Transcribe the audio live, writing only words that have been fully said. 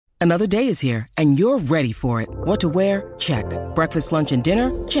Another day is here, and you're ready for it. What to wear? Check. Breakfast, lunch, and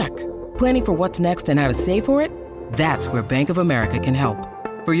dinner? Check. Planning for what's next and how to save for it? That's where Bank of America can help.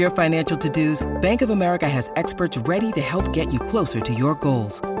 For your financial to-dos, Bank of America has experts ready to help get you closer to your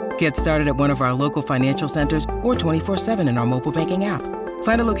goals. Get started at one of our local financial centers or 24/7 in our mobile banking app.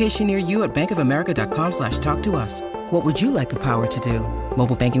 Find a location near you at bankofamerica.com/talktous. What would you like the power to do?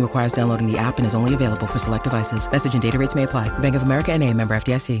 Mobile banking requires downloading the app and is only available for select devices. Message and data rates may apply. Bank of America N.A., member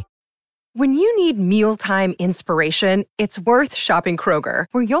FDIC. When you need mealtime inspiration, it's worth shopping Kroger,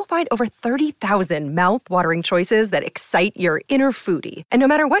 where you'll find over 30,000 mouth-watering choices that excite your inner foodie. And no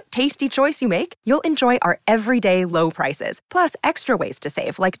matter what tasty choice you make, you'll enjoy our everyday low prices, plus extra ways to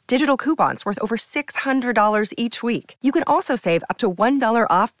save, like digital coupons worth over $600 each week. You can also save up to $1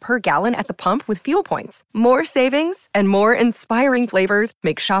 off per gallon at the pump with fuel points. More savings and more inspiring flavors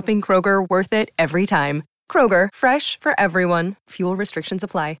make shopping Kroger worth it every time. Kroger, fresh for everyone. Fuel restrictions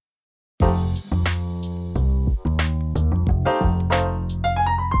apply.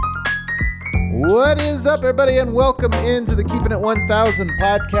 What is up, everybody, and welcome into the Keeping It 1000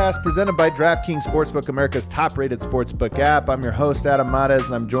 podcast presented by DraftKings Sportsbook, America's top-rated sportsbook app. I'm your host, Adam Mares,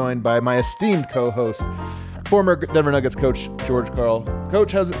 and I'm joined by my esteemed co-host, former Denver Nuggets coach, Karl.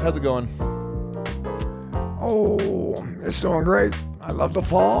 Coach, how's it going? Oh, it's doing great. I love the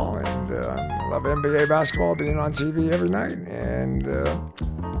fall, and I love NBA basketball, being on TV every night, and,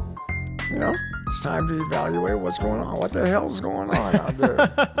 it's time to evaluate what's going on. What the hell's going on out there?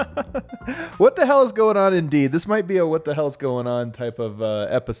 What the hell is going on, indeed? This might be a what the hell's going on type of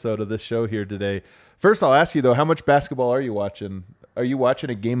episode of this show here today. First, I'll ask you, though, how much basketball are you watching? Are you watching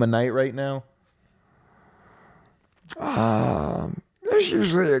a game a night right now? There's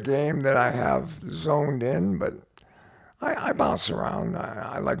usually a game that I have zoned in, but I bounce around.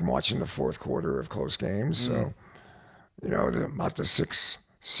 I like watching the fourth quarter of close games. So, about the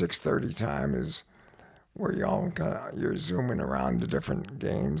 6:30 time is where you're zooming around the different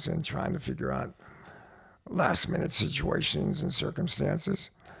games and trying to figure out last-minute situations and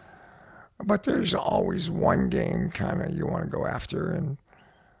circumstances. But there's always one game kind of you want to go after, and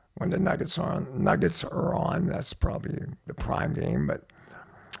when the Nuggets are on, that's probably the prime game. But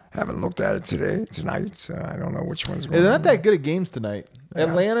haven't looked at it tonight. I don't know which one's going. They're not that good at games tonight. Yeah.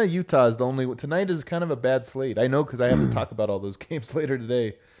 Atlanta, Utah is the only. Tonight is kind of a bad slate. I know because I have to talk about all those games later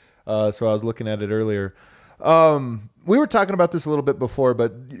today. So I was looking at it earlier. We were talking about this a little bit before,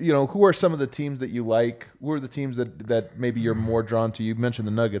 but who are some of the teams that you like? Who are the teams that maybe you're more drawn to? You mentioned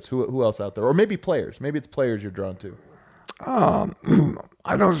the Nuggets. Who else out there? Or maybe players. Maybe it's players you're drawn to.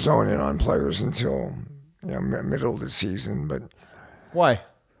 I don't zone in on players until middle of the season, but why?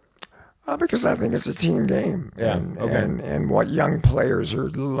 Because I think it's a team game, and what young players are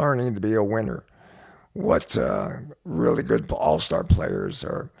learning to be a winner. What really good all-star players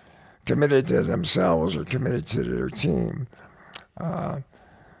are committed to themselves or committed to their team. The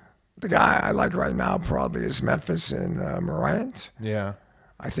guy I like right now probably is Memphis and Morant. Yeah.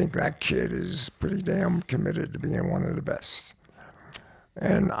 I think that kid is pretty damn committed to being one of the best.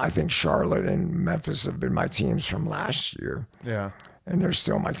 And I think Charlotte and Memphis have been my teams from last year. Yeah. And they're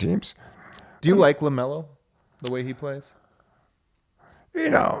still my teams. Do you like LaMelo, the way he plays?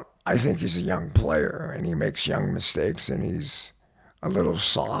 I think he's a young player, and he makes young mistakes, and he's a little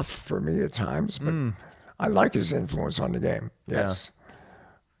soft for me at times, but I like his influence on the game, yes.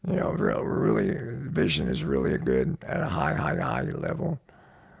 Yeah. Really, vision is really good at a high level.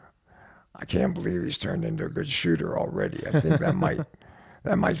 I can't believe he's turned into a good shooter already. I think that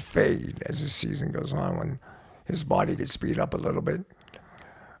might fade as the season goes on when his body gets speed up a little bit.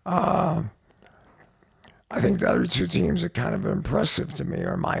 I think the other two teams that kind of impressive to me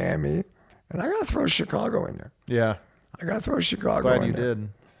are Miami, and I got to throw Chicago in there. Yeah. I got to throw Chicago in there.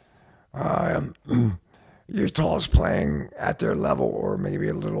 Glad you did. Utah's playing at their level or maybe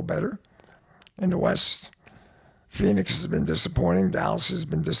a little better in the West. Phoenix has been disappointing. Dallas has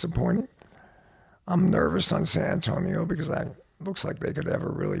been disappointing. I'm nervous on San Antonio because it looks like they could have a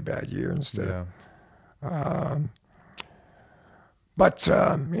really bad year instead. Yeah. But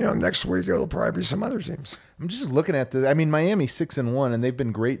next week it'll probably be some other teams. I'm just looking at Miami's 6-1, and they've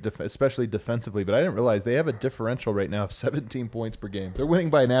been great, especially defensively. But I didn't realize they have a differential right now of 17 points per game. They're winning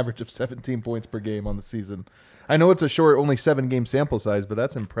by an average of 17 points per game on the season. I know it's a short, only 7-game sample size, but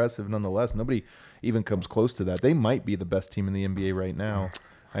that's impressive nonetheless. Nobody even comes close to that. They might be the best team in the NBA right now.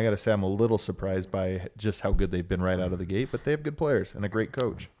 I got to say, I'm a little surprised by just how good they've been right out of the gate. But they have good players and a great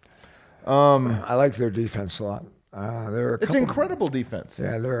coach. I like their defense a lot. It's incredible defense.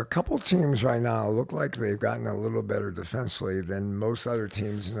 Yeah, there are a couple teams right now look like they've gotten a little better defensively than most other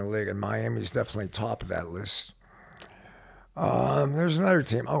teams in the league, and Miami's definitely top of that list. There's another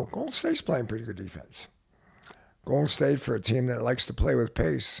team. Oh, Golden State's playing pretty good defense. Golden State, for a team that likes to play with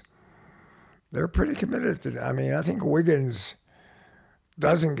pace, they're pretty committed to that. I mean, I think Wiggins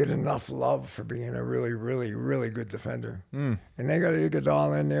doesn't get enough love for being a really, really, really good defender. And they got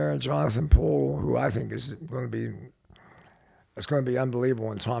Iguodala in there and Jonathan Poole, who I think is going to be unbelievable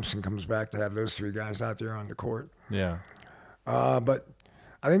when Thompson comes back to have those three guys out there on the court. Yeah. But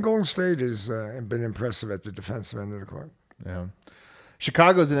I think Golden State has been impressive at the defensive end of the court. Yeah.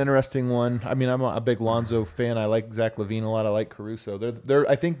 Chicago's an interesting one. I mean, I'm a big Lonzo fan. I like Zach LaVine a lot. I like Caruso.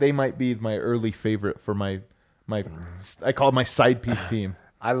 I think they might be my early favorite for my I call it my side piece team.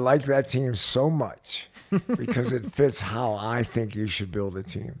 I like that team so much because it fits how I think you should build a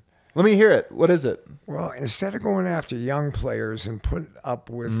team. Let me hear it. What is it? Well, instead of going after young players and put up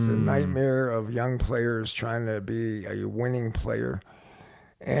with the nightmare of young players trying to be a winning player,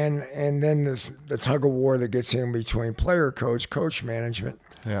 and then the tug of war that gets in between player coach management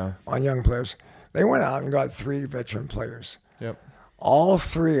on young players, they went out and got 3 veteran players. Yep. All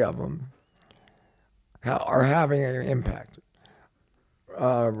 3 of them are having an impact.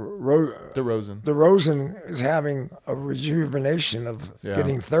 DeRozan is having a rejuvenation of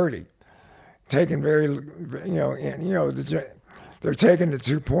getting 30, taking they're taking the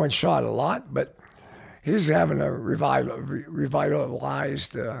 2-point shot a lot, but he's having a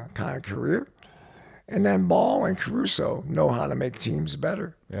revitalized kind of career. And then Ball and Caruso know how to make teams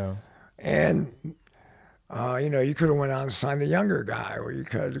better. Yeah. And you could have went out and signed a younger guy, or you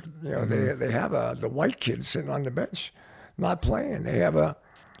could, they have the white kid sitting on the bench, not playing. They have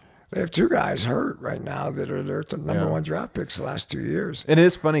 2 guys hurt right now that are their number 1 draft picks the last 2 years. And it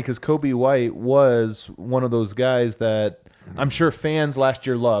is funny because Kobe White was one of those guys that I'm sure fans last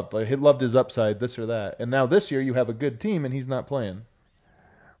year loved. Like, he loved his upside, this or that. And now this year you have a good team and he's not playing.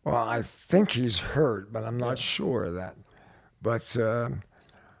 Well, I think he's hurt, but I'm not sure of that. But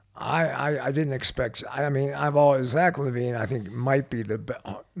I didn't expect. I mean, Zach LaVine, I think, might be the best.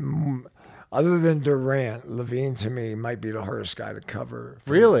 Other than Durant, LaVine to me might be the hardest guy to cover.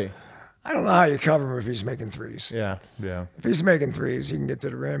 Really? I don't know how you cover him if he's making threes. Yeah. If he's making threes, he can get to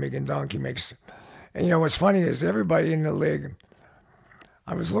the rim, he can dunk, he makes. And what's funny is everybody in the league.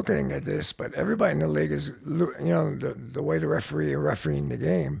 I was looking at this, but everybody in the league is, the way the refereeing the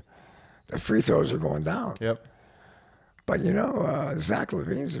game, the free throws are going down. Yep. But, Zach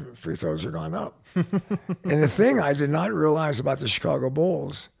LaVine's free throws are going up. And the thing I did not realize about the Chicago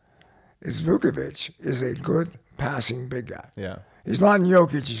Bulls is Vukovic is a good passing big guy. Yeah. He's not in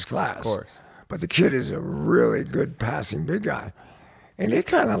Jokic's class. Of course. But the kid is a really good passing big guy. And he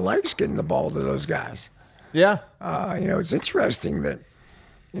kind of likes getting the ball to those guys. Yeah. It's interesting that,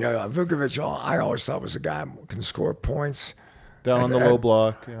 Vukovic, I always thought was a guy who can score points. Down on the low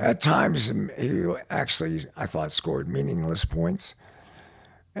block. Yeah. At times, he actually, I thought, scored meaningless points.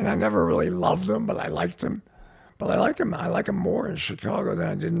 And I never really loved him, but I liked him. But I like him more in Chicago than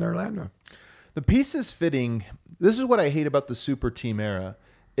I did in Orlando. The pieces fitting, this is what I hate about the super team era,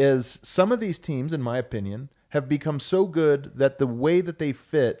 is some of these teams, in my opinion, have become so good that the way that they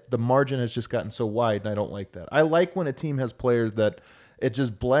fit, the margin has just gotten so wide, and I don't like that. I like when a team has players that it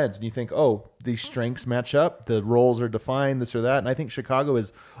just blends, and you think, oh, these strengths match up, the roles are defined, this or that, and I think Chicago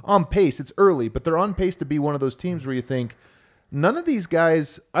is on pace. It's early, but they're on pace to be one of those teams where you think, none of these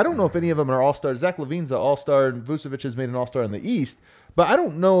guys, I don't know if any of them are all-stars. Zach LaVine's an all-star, and Vucevic has made an all-star in the East, but I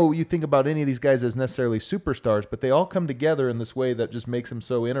don't know you think about any of these guys as necessarily superstars, but they all come together in this way that just makes them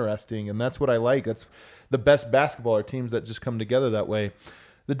so interesting, and that's what I like. That's the best basketball, are teams that just come together that way.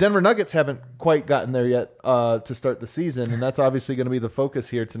 The Denver Nuggets haven't quite gotten there yet to start the season, and that's obviously going to be the focus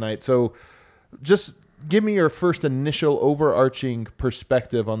here tonight. So just give me your first initial overarching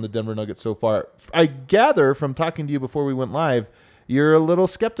perspective on the Denver Nuggets so far. I gather from talking to you before we went live, you're a little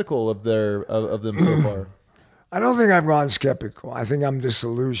skeptical of them so far. I don't think I've gone skeptical. I think I'm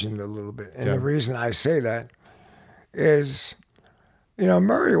disillusioned a little bit. And the reason I say that is,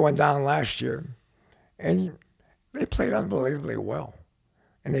 Murray went down last year, and they played unbelievably well.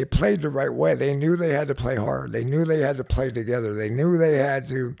 And they played the right way. They knew they had to play hard. They knew they had to play together. They knew they had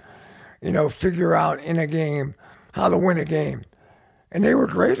to, figure out in a game how to win a game. And they were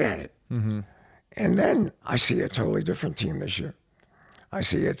great at it. Mm-hmm. And then I see a totally different team this year. I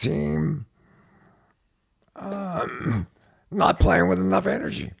see a team not playing with enough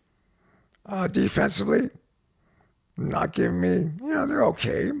energy. Defensively, not giving me, they're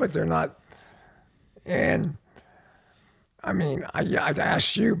okay, but they're not. And I mean, I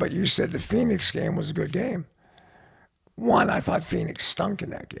asked you, but you said the Phoenix game was a good game. 1, I thought Phoenix stunk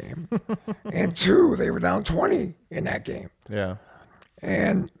in that game. And 2, they were down 20 in that game. Yeah.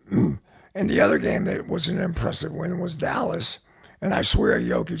 And And the other game that was an impressive win was Dallas. And I swear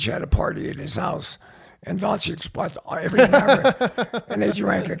Jokic had a party at his house. And Doncic bought every night, and they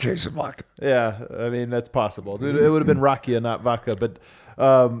drank a case of vodka. Yeah, I mean, that's possible. Dude, it would have been rakia, not vodka. But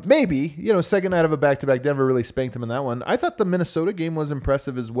maybe, second night of a back-to-back, Denver really spanked him in that one. I thought the Minnesota game was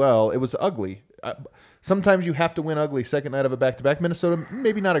impressive as well. It was ugly. Sometimes you have to win ugly second night of a back-to-back. Minnesota,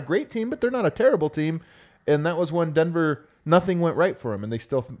 maybe not a great team, but they're not a terrible team. And that was when Denver, nothing went right for them, and they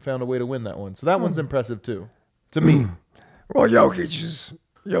still found a way to win that one. So that one's impressive, too, to me. Well, Jokic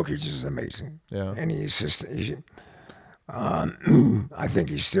is amazing. Yeah. And I think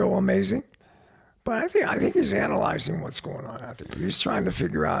he's still amazing. But I think he's analyzing what's going on out there. He's trying to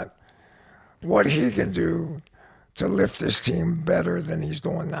figure out what he can do to lift this team better than he's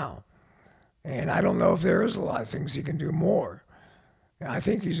doing now. And I don't know if there is a lot of things he can do more. I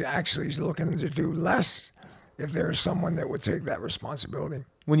think he's looking to do less if there is someone that would take that responsibility.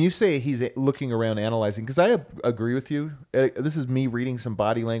 When you say he's looking around analyzing, because I agree with you, this is me reading some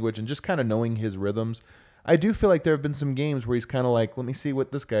body language and just kind of knowing his rhythms. I do feel like there have been some games where he's kind of like, let me see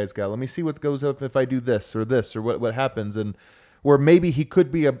what this guy's got. Let me see what goes up if I do this or what happens. And where maybe he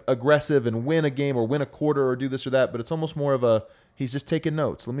could be aggressive and win a game or win a quarter or do this or that, but it's almost more of he's just taking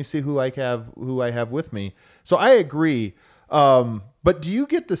notes. Let me see who I have with me. So I agree. But do you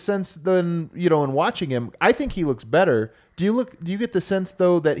get the sense then, in watching him, I think he looks better. Do you get the sense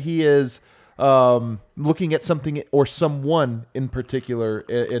though that he is looking at something or someone in particular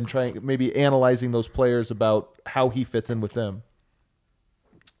and trying, maybe analyzing those players about how he fits in with them?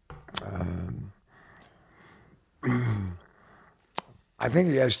 I think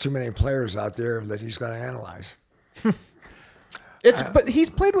he has too many players out there that he's got to analyze. But he's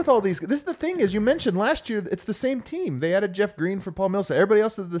played with all these. This is the thing, as you mentioned last year, it's the same team. They added Jeff Green for Paul Millsap. Everybody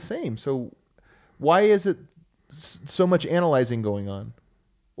else is the same. So why is it so much analyzing going on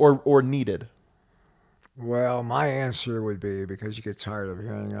or needed? Well, my answer would be, because you get tired of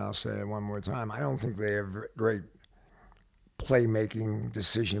hearing it, I'll say it one more time. I don't think they have great playmaking,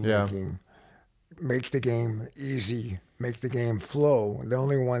 decision-making, make the game easy, make the game flow. The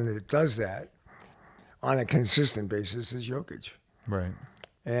only one that does that on a consistent basis is Jokic. Right.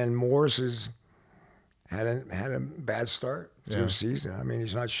 And Morris has had a bad start to the season. I mean,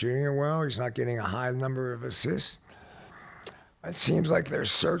 he's not shooting it well. He's not getting a high number of assists. It seems like they're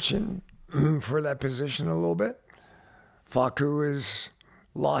searching for that position a little bit. Facu has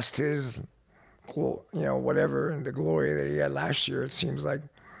lost his, whatever, and the glory that he had last year. It seems like,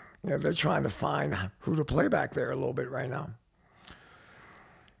 they're trying to find who to play back there a little bit right now.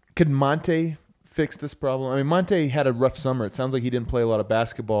 Could Monte fix this problem? I mean, Monte had a rough summer. It sounds like he didn't play a lot of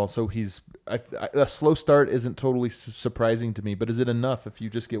basketball, so a slow start isn't totally surprising to me, but is it enough if you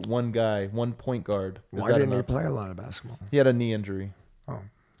just get one guy, one point guard? Why didn't he play a lot of basketball? He had a knee injury. Oh.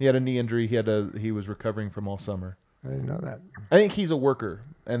 He had a knee injury. He was recovering from all summer. I didn't know that. I think he's a worker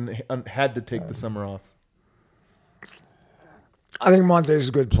and had to take the summer off. I think Monte's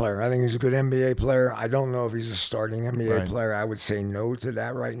a good player. I think he's a good NBA player. I don't know if he's a starting NBA player. I would say no to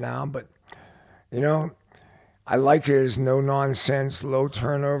that right now, but I like his no-nonsense,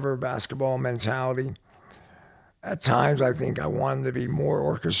 low-turnover basketball mentality. At times, I think I want him to be more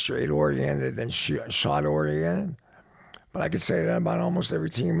orchestrate-oriented than shot-oriented. But I could say that about almost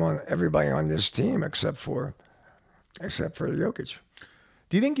everybody on this team except for Jokic.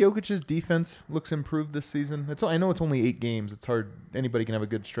 Do you think Jokic's defense looks improved this season? I know it's only 8 games. It's hard. Anybody can have a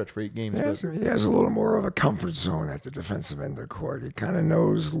good stretch for 8 games. He has a little more of a comfort zone at the defensive end of the court. He kind of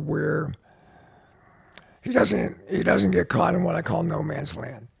knows where. He doesn't get caught in what I call no man's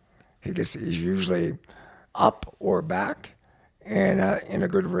land. He's usually up or back, and in a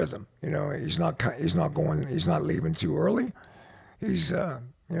good rhythm. He's not leaving too early. He's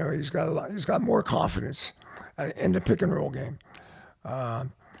got more confidence in the pick and roll game.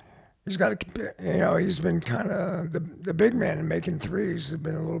 He's been kind of the big man in making threes has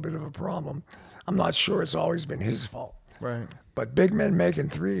been a little bit of a problem. I'm not sure it's always been his fault. Right. But big men making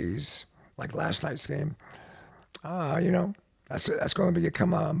threes, like last night's game, that's going to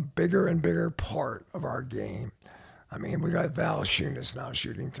become a bigger and bigger part of our game. I mean, we got Val Shunas now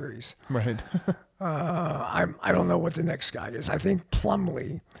shooting threes. Right. I don't know what the next guy is. I think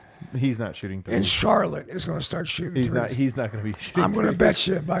Plumlee. He's not shooting threes. In Charlotte is going to start shooting threes. He's not going to be shooting I'm going to bet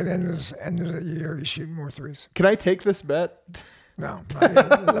you by the end of the year he's shooting more threes. Can I take this bet? No.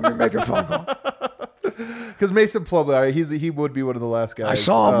 Let me make a phone call. Because Mason Plumlee, he would be one of the last guys. I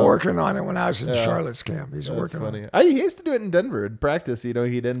saw him working on it when I was in Charlotte's camp. He's working on it. He used to do it in Denver in practice. He'd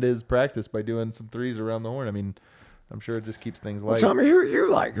end his practice by doing some threes around the horn. I mean, I'm sure it just keeps things light. Well, tell me who you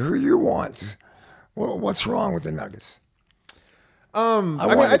like, who you want. What's wrong with the Nuggets?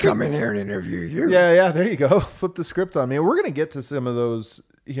 I want to come in here and interview you. Yeah, there you go. Flip the script on me. We're going to get to some of those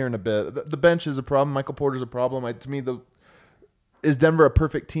here in a bit. The bench is a problem. Michael Porter's a problem. To me, is Denver a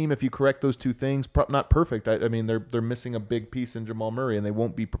perfect team if you correct those two things? Not perfect. I mean, they're missing a big piece in Jamal Murray, and they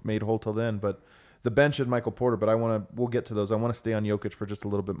won't be made whole till then. But the bench and Michael Porter. But we'll get to those. I want to stay on Jokic for just a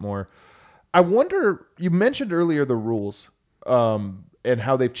little bit more. I wonder. You mentioned earlier the rules and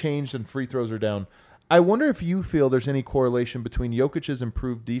how they've changed and free throws are down. I wonder if you feel there's any correlation between Jokic's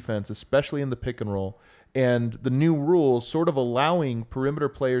improved defense, especially in the pick and roll, and the new rules sort of allowing perimeter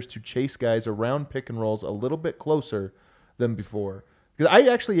players to chase guys around pick and rolls a little bit closer than before. Because I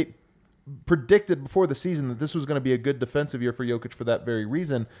actually predicted before the season that this was going to be a good defensive year for Jokic for that very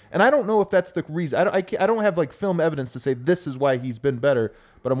reason. And I don't know if that's the reason. I don't have like film evidence to say this is why he's been better,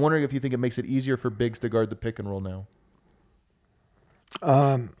 but I'm wondering if you think it makes it easier for bigs to guard the pick and roll now.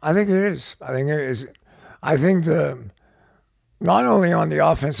 I think it is. I think not only on the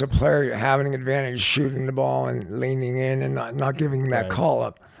offensive player having an advantage shooting the ball and leaning in and not giving that call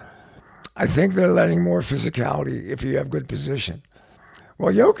up, I think they're letting more physicality if you have good position.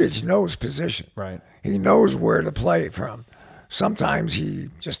 Well, Jokic knows position. Right. He knows where to play from. Sometimes he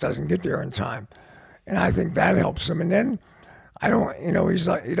just doesn't get there in time. And I think that helps him. And then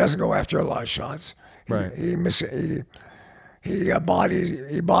he doesn't go after a lot of shots. Right. He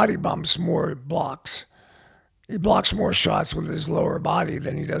body bumps more blocks. He blocks more shots with his lower body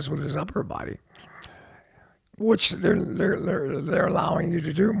than he does with his upper body, which they're allowing you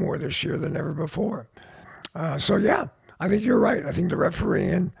to do more this year than ever before. So yeah, I think you're right. I think the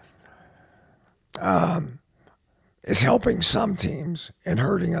refereeing is helping some teams and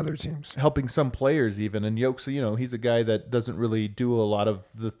hurting other teams. Helping some players even. And Jokic, he's a guy that doesn't really do a lot of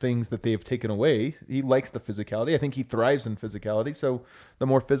the things that they've taken away. He likes the physicality. I think he thrives in physicality. So the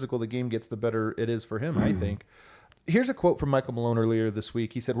more physical the game gets, the better it is for him, I think. Here's a quote from Michael Malone earlier this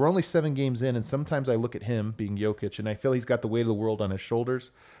week. He said, "We're only 7 games in, and sometimes I look at him, being Jokic, and I feel he's got the weight of the world on his shoulders.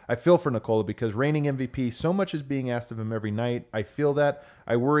 I feel for Nikola because reigning MVP, so much is being asked of him every night. I feel that.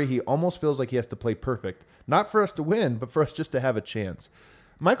 I worry he almost feels like he has to play perfect. Not for us to win, but for us just to have a chance."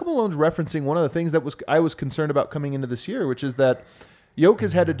 Michael Malone's referencing one of the things that I was concerned about coming into this year, which is that Jokic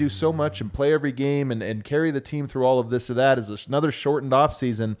has had to do so much and play every game and carry the team through all of this or that as another shortened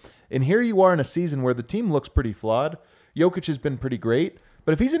offseason. And here you are in a season where the team looks pretty flawed. Jokic has been pretty great.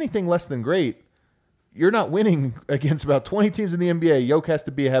 But if he's anything less than great, you're not winning against about 20 teams in the NBA. Jokic has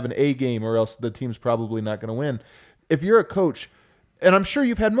to have an A game or else the team's probably not going to win. If you're a coach, and I'm sure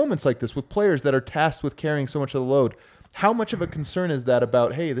you've had moments like this with players that are tasked with carrying so much of the load, how much of a concern is that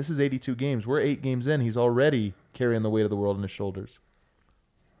about, hey, this is 82 games. We're 8 games in. He's already carrying the weight of the world on his shoulders.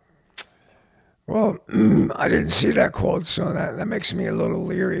 Well, I didn't see that quote, so that makes me a little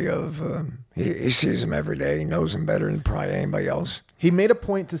leery of he sees him every day. He knows him better than probably anybody else. He made a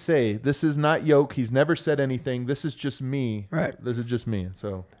point to say, this is not Jokic. He's never said anything. This is just me. Right. This is just me.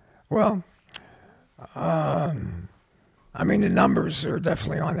 So, well, I mean, the numbers are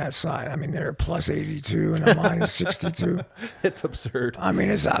definitely on that side. I mean, they're plus 82 and a minus 62. It's absurd. I mean,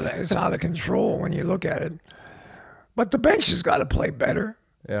 it's out of control when you look at it. But the bench has got to play better.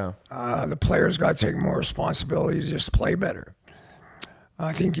 Yeah. The players got to take more responsibility to just play better.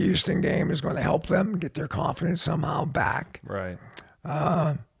 I think the Houston game is going to help them get their confidence somehow back. Right.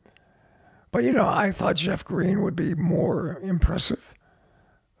 But, I thought Jeff Green would be more impressive.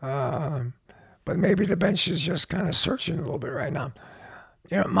 But maybe the bench is just kind of searching a little bit right now.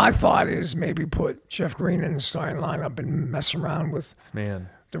 My thought is maybe put Jeff Green in the starting lineup and mess around with the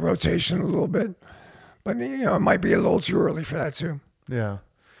rotation a little bit. But, it might be a little too early for that, too. Yeah.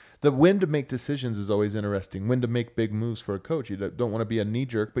 The when to make decisions is always interesting. When to make big moves for a coach. You don't want to be a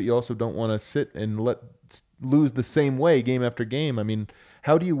knee-jerk, but you also don't want to sit and lose the same way game after game. I mean,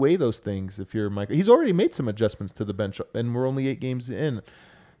 how do you weigh those things if you're Michael? He's already made some adjustments to the bench, and we're only 8 games in.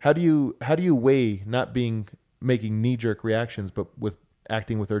 How do you weigh not making knee-jerk reactions, but with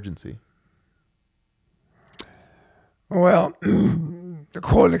acting with urgency? Well, the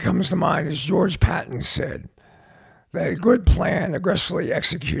quote that comes to mind is George Patton said that a good plan aggressively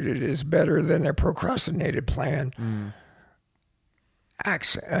executed is better than a procrastinated plan.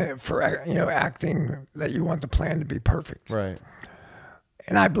 Acting that you want the plan to be perfect. Right.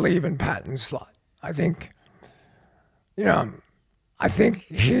 And I believe in Patton's thought. I think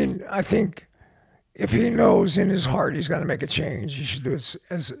if he knows in his heart he's going to make a change, he should do it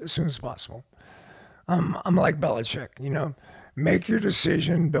as soon as possible. I'm like Belichick, make your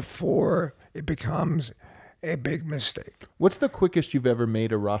decision before it becomes a big mistake. What's the quickest you've ever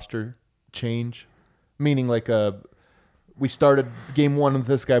made a roster change? Meaning we started game 1 with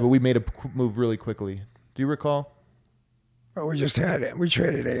this guy, but we made a move really quickly. Do you recall? Well, we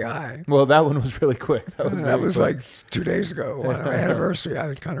traded AI. Well, that one was really quick. That was like 2 days ago on our anniversary.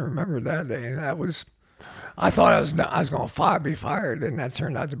 I kind of remembered that day. And that was, I thought I was going to be fired, and that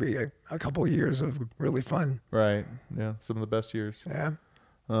turned out to be a couple of years of really fun. Right. Yeah. Some of the best years. Yeah.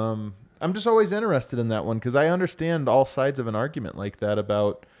 I'm just always interested in that one because I understand all sides of an argument like that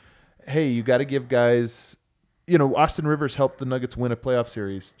about, hey, you got to give guys, Austin Rivers helped the Nuggets win a playoff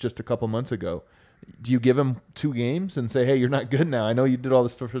series just a couple months ago. Do you give him 2 games and say, hey, you're not good now? I know you did all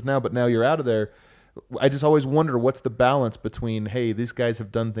this stuff now, but now you're out of there. I just always wonder what's the balance between, hey, these guys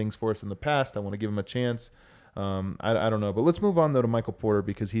have done things for us in the past. I want to give them a chance. I don't know. But let's move on, though, to Michael Porter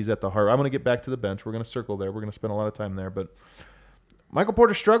because he's at the heart. I'm going to get back to the bench. We're going to circle there. We're going to spend a lot of time there. But Michael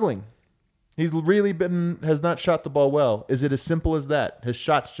Porter's struggling. He's really has not shot the ball well. Is it as simple as that? His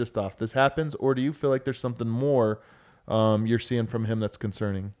shot's just off. This happens? Or do you feel like there's something more you're seeing from him that's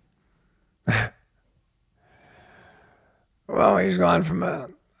concerning? Well, he's gone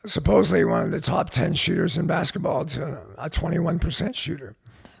from supposedly one of the top 10 shooters in basketball to a 21% shooter.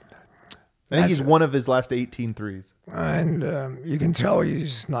 I think he's one of his last 18 threes. And you can tell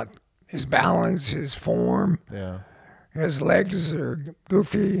he's not, his balance, his form, his legs are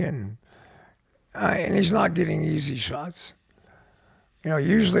goofy, and he's not getting easy shots.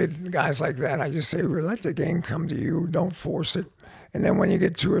 Usually guys like that, I just say, let the game come to you, don't force it. And then when you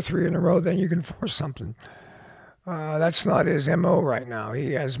get 2 or 3 in a row, then you can force something. That's not his MO right now.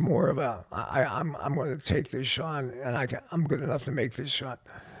 He has more of a, I'm going to take this shot, and I'm good enough to make this shot.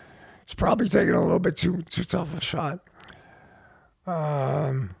 He's probably taking a little bit too tough a shot.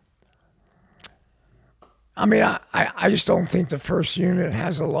 I just don't think the first unit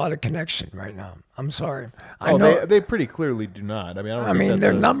has a lot of connection right now. I'm sorry. I know they pretty clearly do not. I mean,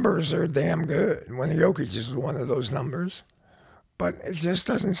 their numbers are damn good. When Jokic is one of those numbers, but it just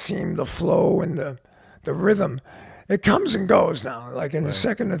doesn't seem the flow and the rhythm. It comes and goes now. Like in the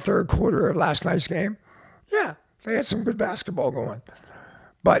second and third quarter of last night's game, they had some good basketball going,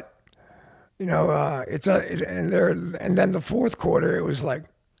 but and then the fourth quarter it was like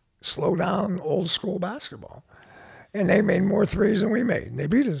slow down, old school basketball, and they made more threes than we made. They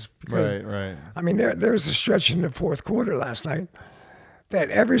beat us. Right. I mean, there's a stretch in the fourth quarter last night that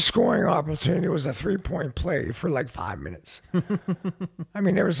every scoring opportunity was a 3-point play for like 5 minutes.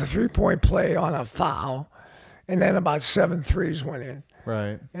 There was a 3-point play on a foul, and then about 7 threes went in.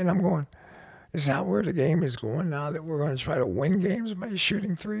 Right. And I'm going, is that where the game is going now, that we're going to try to win games by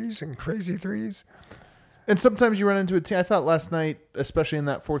shooting threes and crazy threes? And sometimes you run into a team. I thought last night, especially in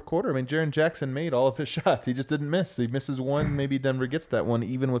that fourth quarter, Jaren Jackson made all of his shots. He just didn't miss. He misses one. Maybe Denver gets that one,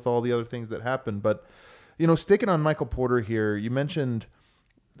 even with all the other things that happened. But, sticking on Michael Porter here, you mentioned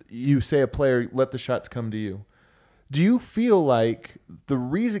you say a player, let the shots come to you. Do you feel like the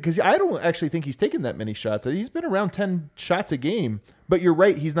reason, because I don't actually think he's taken that many shots. He's been around 10 shots a game, but you're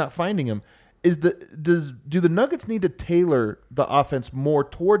right, he's not finding them. Do the Nuggets need to tailor the offense more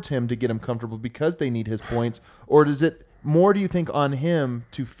towards him to get him comfortable because they need his points, or does it more, do you think, on him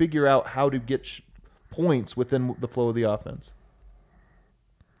to figure out how to get points within the flow of the offense?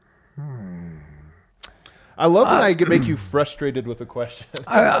 I love when I make you frustrated with a question.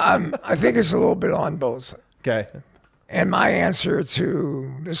 I think it's a little bit on both. Okay. And my answer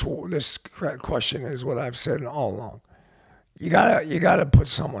to this question is what I've said all along. You gotta put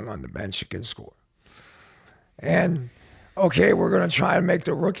someone on the bench who can score. And okay, we're gonna try and make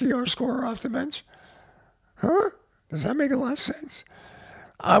the rookie our scorer off the bench. Huh? Does that make a lot of sense?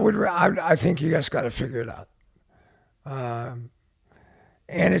 I think you guys got to figure it out.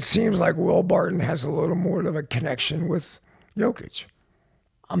 And it seems like Will Barton has a little more of a connection with Jokic.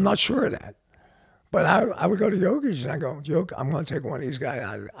 I'm not sure of that. But I would go to Jokic and I go, Jokic, I'm going to take one of these guys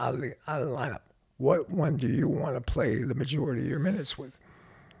out of the lineup. What one do you want to play the majority of your minutes with?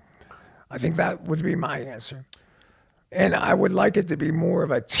 I think that would be my answer. And I would like it to be more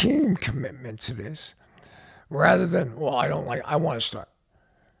of a team commitment to this rather than, I want to start.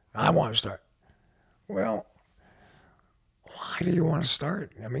 Well, why do you want to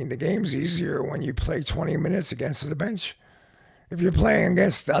start? The game's easier when you play 20 minutes against the bench. If you're playing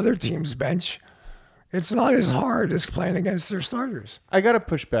against the other team's bench, it's not as hard as playing against their starters. I got to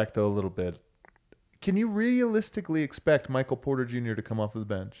push back, though, a little bit. Can you realistically expect Michael Porter Jr. to come off of the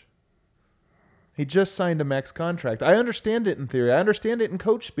bench? He just signed a max contract. I understand it in theory. I understand it in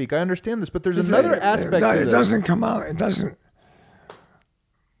coach speak. I understand this, but there's another aspect to this. It doesn't come out. It doesn't.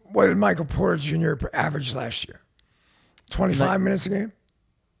 What did Michael Porter Jr. average last year? 25 minutes a game?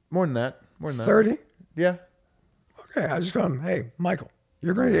 More than that. 30? Yeah. Okay, I just go, hey, Michael,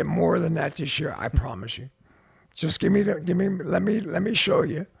 you're going to get more than that this year. I promise you. Just let me show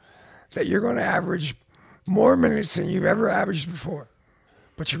you that you're going to average more minutes than you've ever averaged before.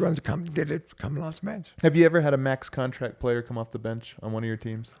 But you're going to get it coming off the bench. Have you ever had a max contract player come off the bench on one of your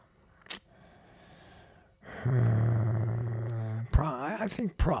teams? I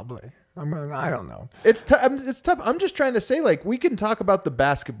think probably. I don't know. It's tough. I'm just trying to say, like, we can talk about the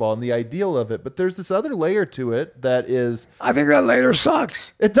basketball and the ideal of it, but there's this other layer to it that is. I think that layer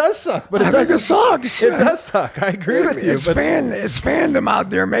sucks. It does suck, but I think it sucks. It does suck. I agree with you. It's fandom out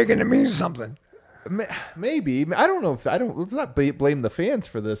there making it mean something. Maybe. I don't know if let's not blame the fans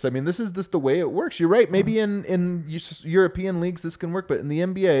for this. I mean, this is just the way it works. You're right. Maybe in European leagues this can work, but in the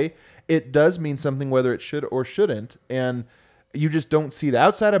NBA, it does mean something whether it should or shouldn't. And you just don't see that.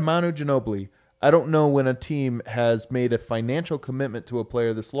 Outside of Manu Ginobili, I don't know when a team has made a financial commitment to a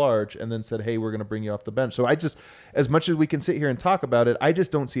player this large and then said, hey, we're going to bring you off the bench. So as much as we can sit here and talk about it, I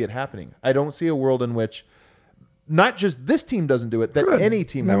just don't see it happening. I don't see a world in which not just this team doesn't do it, that Good. any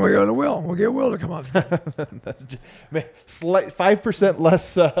team. Then we go to Will. We'll get Will to come off. That's 5%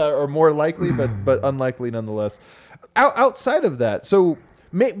 less or more likely, but unlikely nonetheless. Outside of that, so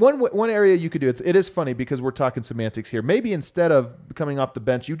one area you could do, it is funny because we're talking semantics here. Maybe instead of coming off the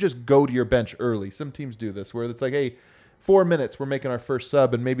bench, you just go to your bench early. Some teams do this where it's like, hey, 4 minutes, we're making our first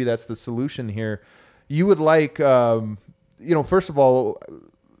sub, and maybe that's the solution here. You would like, first of all,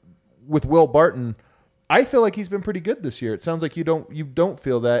 with Will Barton, I feel like he's been pretty good this year. It sounds like you don't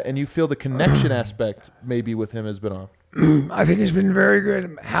feel that, and you feel the connection aspect maybe with him has been off. I think he's been very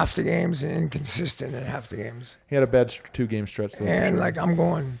good half the games and inconsistent at half the games. He had a bad 2-game stretch. Though, and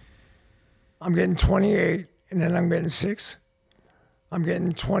I'm getting 28, and then I'm getting 6. I'm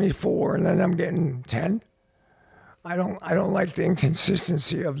getting 24, and then I'm getting 10. I don't like the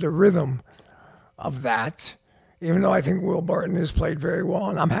inconsistency of the rhythm of that, even though I think Will Barton has played very well,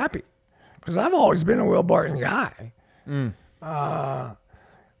 and I'm happy. Because I've always been a Will Barton guy.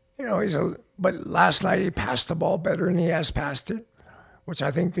 But last night he passed the ball better than he has passed it, which I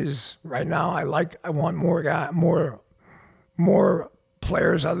think is right now. I want more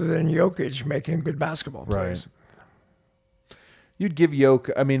players other than Jokic making good basketball plays. Right. You'd give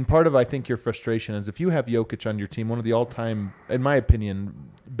Jokic. I mean, part of I think your frustration is if you have Jokic on your team, one of the all-time, in my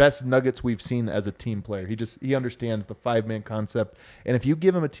opinion, best Nuggets we've seen as a team player. He understands the 5-man concept, and if you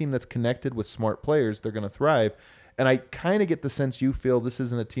give him a team that's connected with smart players, they're going to thrive. And I kind of get the sense you feel this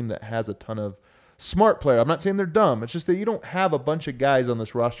isn't a team that has a ton of smart players. I'm not saying they're dumb. It's just that you don't have a bunch of guys on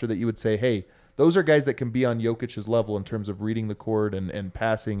this roster that you would say, hey, those are guys that can be on Jokic's level in terms of reading the court and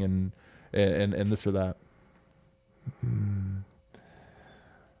passing and this or that.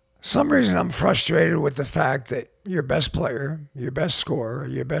 Some reason I'm frustrated with the fact that your best player, your best scorer,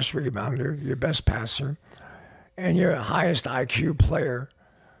 your best rebounder, your best passer, and your highest IQ player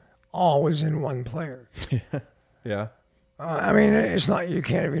all was in one player. Yeah. It's not, you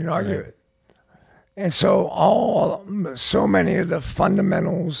can't even argue it. And so so many of the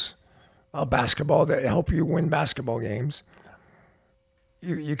fundamentals of basketball that help you win basketball games,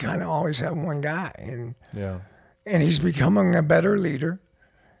 you kind of always have one guy. And he's becoming a better leader.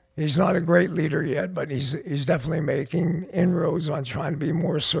 He's not a great leader yet, but he's definitely making inroads on trying to be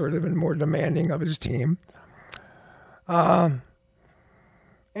more assertive and more demanding of his team. And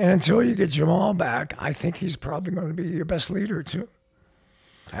until you get Jamal back, I think he's probably going to be your best leader too.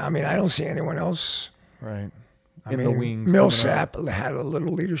 I don't see anyone else. Right. The wings. Millsap had a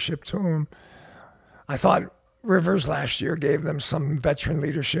little leadership to him. I thought Rivers last year gave them some veteran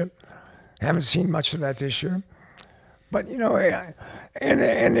leadership. Haven't seen much of that this year. But,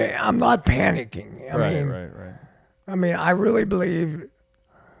 and I'm not panicking. Right. I really believe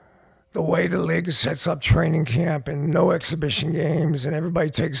the way the league sets up training camp and no exhibition games and everybody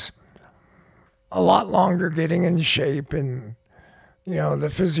takes a lot longer getting in shape and, the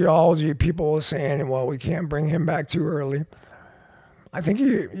physiology, people are saying, well, we can't bring him back too early. I think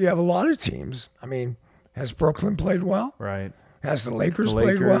you have a lot of teams. Has Brooklyn played well? Right. Has the Lakers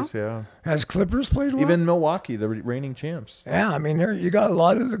played well? Yeah. Has Clippers played well? Even Milwaukee, the reigning champs. Yeah, you got a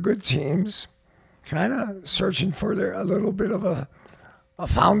lot of the good teams kind of searching for a little bit of a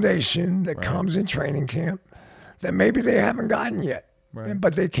foundation that comes in training camp that maybe they haven't gotten yet,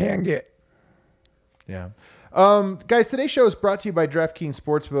 but they can get. Yeah. Guys, today's show is brought to you by DraftKings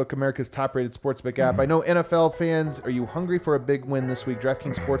Sportsbook, America's top-rated sportsbook app. I know NFL fans, are you hungry for a big win this week?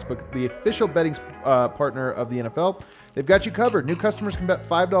 DraftKings Sportsbook, the official betting partner of the NFL. They've got you covered. New customers can bet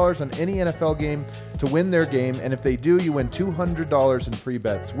 $5 on any NFL game to win their game, and if they do, you win $200 in free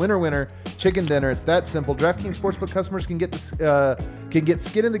bets. Winner, winner, chicken dinner. It's that simple. DraftKings Sportsbook customers can get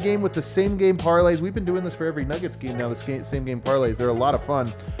skin in the game with the same game parlays. We've been doing this for every Nuggets game now, the same game parlays. They're a lot of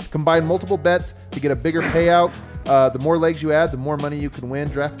fun. Combine multiple bets to get a bigger payout. The more legs you add, the more money you can win.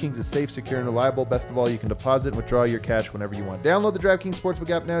 DraftKings is safe, secure, and reliable. Best of all, you can deposit and withdraw your cash whenever you want. Download the DraftKings Sportsbook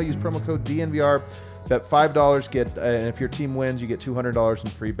app now. Use promo code DNVR. Bet $5. And if your team wins, you get $200 in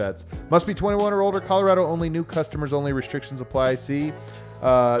free bets. Must be 21 or older. Colorado only. New customers only. Restrictions apply. See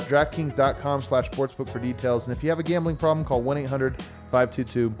DraftKings.com/sportsbook for details. And if you have a gambling problem, call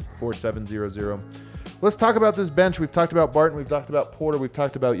 1-800-522-4700. Let's talk about this bench. We've talked about Barton. We've talked about Porter. We've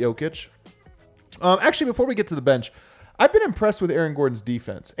talked about Jokic. Actually, before we get to the bench, I've been impressed with Aaron Gordon's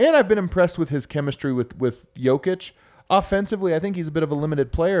defense, and I've been impressed with his chemistry with Jokic. Offensively, I think he's a bit of a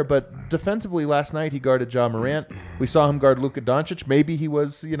limited player, but defensively, last night he guarded Ja Morant. We saw him guard Luka Doncic. Maybe he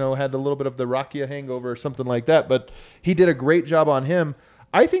was, had a little bit of the Rakia hangover or something like that, but he did a great job on him.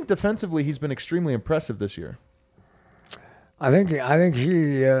 I think defensively he's been extremely impressive this year. I think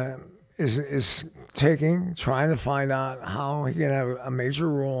he is trying to find out how he can have a major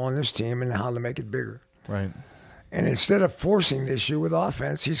role on this team and how to make it bigger. Right. And instead of forcing the issue with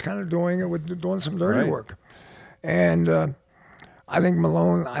offense, he's kind of doing it with doing some dirty work. And I think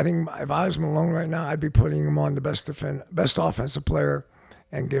Malone. I think if I was Malone right now, I'd be putting him on the best offensive player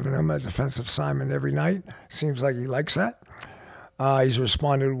and giving him a defensive assignment every night. Seems like he likes that. He's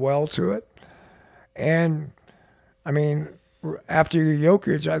responded well to it. And I mean, after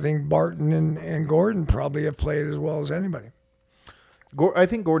Jokic, I think Barton and Gordon probably have played as well as anybody. I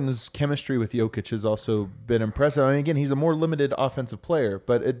think Gordon's chemistry with Jokic has also been impressive. I mean, again, he's a more limited offensive player,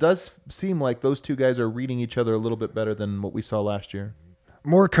 but it does seem like those two guys are reading each other a little bit better than what we saw last year.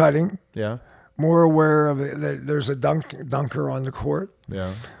 More cutting. Yeah. More aware of it, that there's a dunker on the court.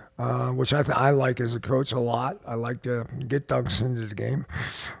 Yeah. Which I like as a coach a lot. I like to get dunks into the game.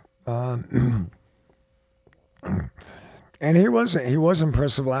 And he was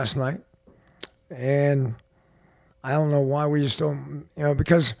impressive last night. And I don't know why we just don't,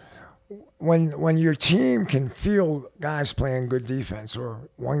 because when your team can feel guys playing good defense or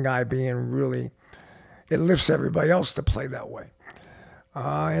one guy being really, it lifts everybody else to play that way.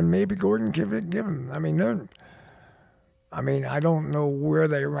 And maybe Gordon give him. I mean, I don't know where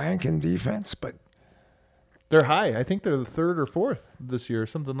they rank in defense, but they're high. I think they're the third or fourth this year,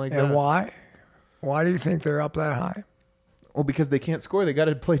 something like that. And why? Why do you think they're up that high? Well, because they can't score. They got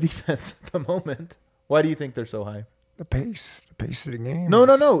to play defense at the moment. Why do you think they're so high? The pace of the game.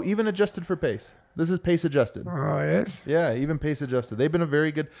 No. Even adjusted for pace. This is pace adjusted. Oh, it is? Yeah, even pace adjusted. They've been a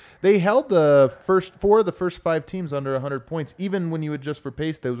very good. They held the first 5 teams under 100 points. Even when you adjust for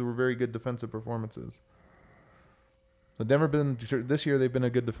pace, those were very good defensive performances. So Denver this year. They've been a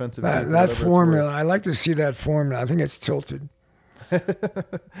good defensive team. That formula, I like to see that formula. I think it's tilted.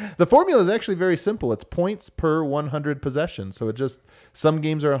 The formula is actually very simple. It's points per 100 possessions. So some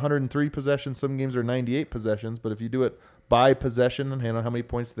games are 103 possessions, some games are 98 possessions. But if you do it by possession and how many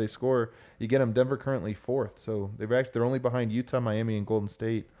points they score, you get them. Denver currently fourth, so they're only behind Utah, Miami, and Golden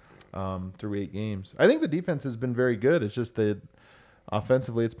State through 8 games. I think the defense has been very good. It's just that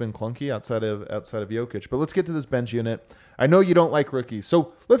offensively it's been clunky outside of Jokic. But let's get to this bench unit. I know you don't like rookies,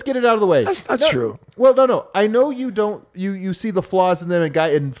 so let's get it out of the way. That's not true. Well, no. I know you don't. You see the flaws in them,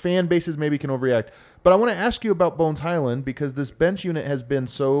 and fan bases maybe can overreact. But I want to ask you about Bones Highland because this bench unit has been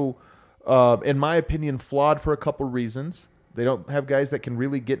so, in my opinion, flawed for a couple reasons. They don't have guys that can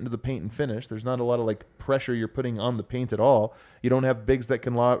really get into the paint and finish. There's not a lot of pressure you're putting on the paint at all. You don't have bigs that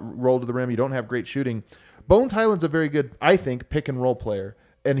can roll to the rim. You don't have great shooting. Bones Highland's a very good, I think, pick and roll player.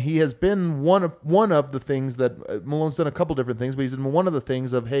 And he has been one of the things that Malone's done a couple different things, but he's been one of the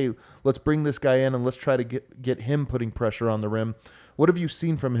things of, hey, let's bring this guy in and let's try to get him putting pressure on the rim. What have you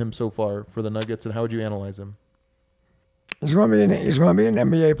seen from him so far for the Nuggets, and how would you analyze him? He's going to be an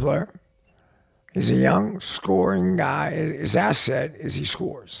NBA player. He's a young scoring guy. His asset is he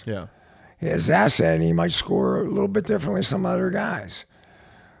scores. Yeah. His asset, he might score a little bit differently than some other guys,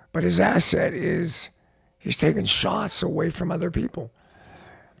 but his asset is he's taking shots away from other people.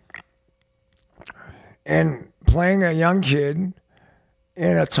 And playing a young kid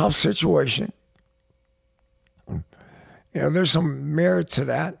in a tough situation, there's some merit to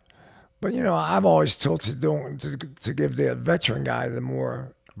that. But, I've always tilted to give the veteran guy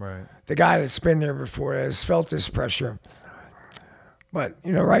the guy that's been there before, has felt this pressure. But,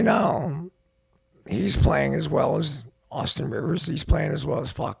 right now, he's playing as well as Austin Rivers. He's playing as well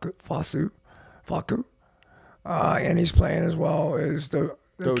as Facu. And he's playing as well as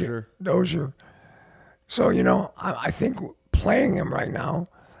Dozier. So, I think playing him right now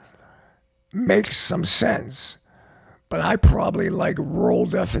makes some sense. But I probably like role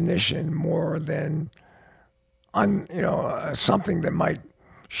definition more than, something that might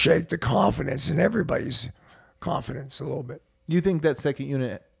shake the confidence in everybody's confidence a little bit. You think that second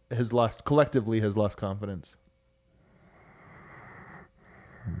unit collectively has lost confidence?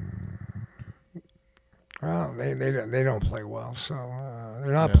 Well, they don't play well, so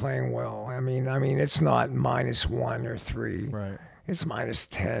they're not playing well. I mean, it's not -1 or 3. Right. It's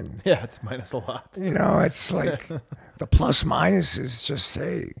 -10. Yeah, it's minus a lot. You know, it's like the plus minuses just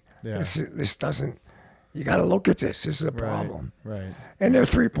say Yeah. this doesn't. You got to look at this. This is a problem. Right. And their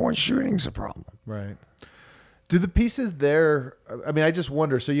 3-point shooting's a problem. Right. Do the pieces there, I mean, I just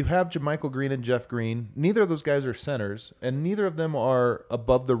wonder. So you have JaMychal Green and Jeff Green. Neither of those guys are centers, and neither of them are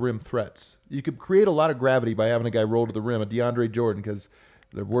above the rim threats. You could create a lot of gravity by having a guy roll to the rim, a DeAndre Jordan, because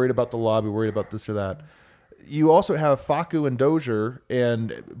they're worried about the lobby, worried about this or that. You also have Facu and Dozier,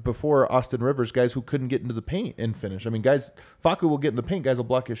 and before Austin Rivers, guys who couldn't get into the paint and finish. I mean, Facu will get in the paint, guys will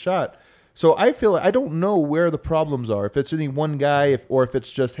block his shot. So I feel I don't know where the problems are. If it's any one guy, or if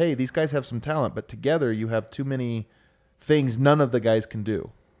it's just, hey, these guys have some talent, but together you have too many things none of the guys can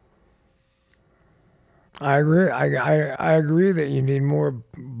do. I agree. I agree that you need more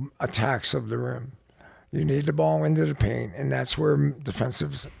attacks of the rim. You need the ball into the paint, and that's where even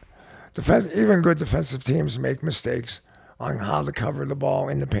good defensive teams make mistakes on how to cover the ball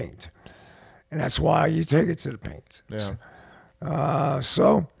in the paint, and that's why you take it to the paint. Yeah.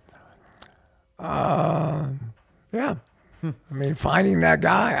 Yeah. I mean, finding that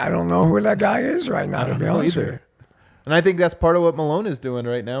guy, I don't know who that guy is right now, to be honest with you. And I think that's part of what Malone is doing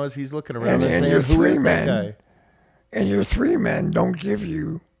right now is he's looking around and saying, your who is that guy? And your 3 men don't give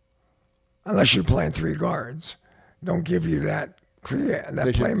you, unless you're playing 3 guards, don't give you that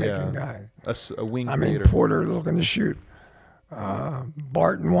playmaking guy. A wing I creator. mean, Porter looking to shoot.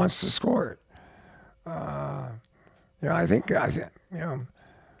 Barton wants to score it. I think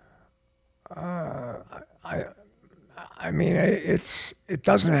I mean, it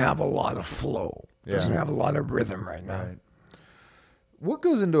doesn't have a lot of flow. It doesn't have a lot of rhythm right now. Right. What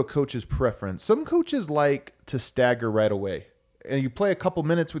goes into a coach's preference? Some coaches like to stagger right away. And you play a couple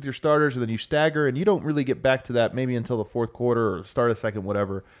minutes with your starters and then you stagger and you don't really get back to that maybe until the fourth quarter or start a second,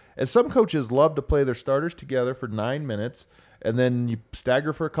 whatever. And some coaches love to play their starters together for 9 minutes and then you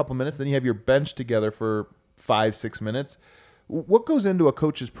stagger for a couple minutes. Then you have your bench together for 5-6 minutes. What goes into a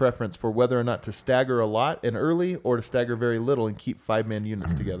coach's preference for whether or not to stagger a lot and early or to stagger very little and keep 5-man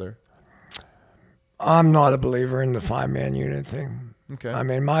units together? I'm not a believer in the 5-man unit thing. Okay. I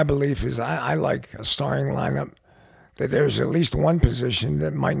mean, my belief is I like a starting lineup that there's at least one position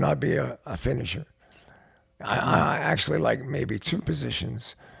that might not be a finisher. I actually like maybe 2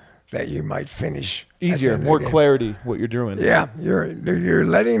 positions that you might finish. Easier, more clarity what you're doing. Yeah, you're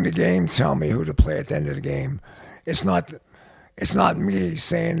letting the game tell me who to play at the end of the game. It's not me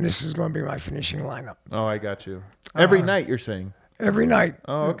saying this is going to be my finishing lineup. Oh, I got you. Every night you're saying? Every night.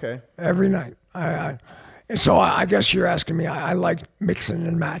 Oh, okay. Every night. And so I guess you're asking me. I like mixing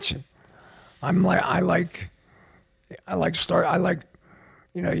and matching.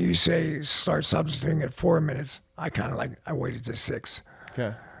 You say start substituting at 4 minutes. I waited to 6.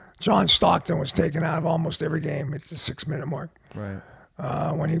 Okay. John Stockton was taken out of almost every game at the 6-minute mark. Right.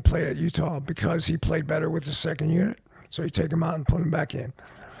 When he played at Utah because he played better with the second unit. So you take him out and put him back in.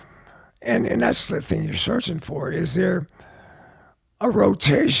 And that's the thing you're searching for. Is there a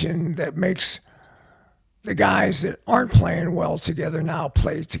rotation that makes the guys that aren't playing well together now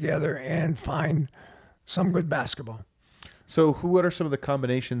play together and find some good basketball? So what are some of the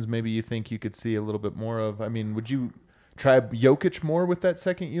combinations maybe you think you could see a little bit more of? I mean, would you try Jokic more with that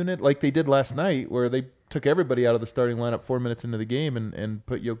second unit like they did last night where they took everybody out of the starting lineup 4 minutes into the game and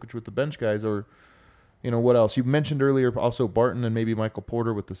put Jokic with the bench guys? Or, what else? You mentioned earlier also Barton and maybe Michael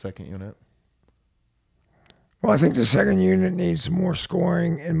Porter with the second unit. Well, I think the second unit needs more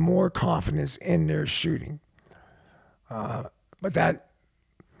scoring and more confidence in their shooting. Right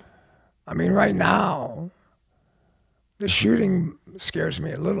now, the shooting scares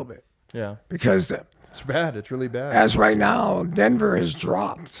me a little bit. Yeah. Because it's bad. It's really bad. As right now, Denver has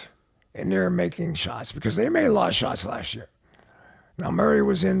dropped and they're making shots because they made a lot of shots last year. Now, Murray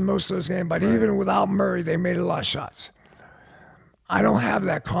was in most of those games, but even without Murray, they made a lot of shots. I don't have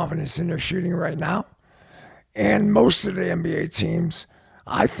that confidence in their shooting right now. And most of the NBA teams,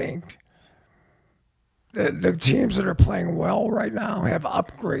 I think, the teams that are playing well right now have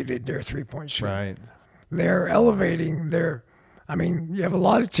upgraded their three-point shooting. Right. They're elevating their – you have a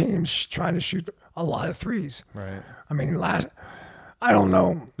lot of teams trying to shoot a lot of threes. Right. I don't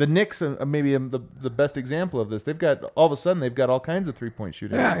know. The Knicks are maybe the best example of this. They've got – all of a sudden they've got all kinds of three-point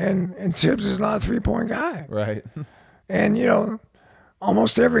shooting. Yeah, and Tibbs is not a three-point guy. Right. And,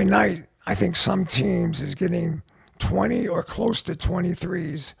 almost every night – I think some teams is getting 20 or close to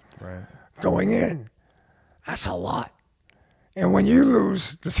 23s going in. That's a lot. And when you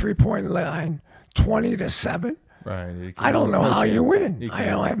lose the three-point line 20-7, Right. I don't know how you win. You I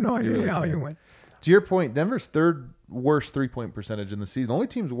have no idea how you win. To your point, Denver's third worst 3-point percentage in the season. The only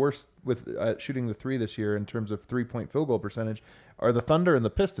teams worse with shooting the three this year in terms of 3-point field goal percentage are the Thunder and the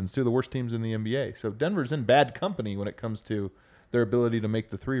Pistons, two of the worst teams in the NBA. So Denver's in bad company when it comes to their ability to make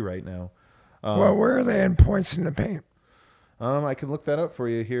the three right now. Well, where are they in points in the paint? I can look that up for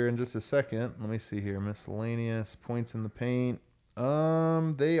you here in just a second. Let me see here. Miscellaneous points in the paint.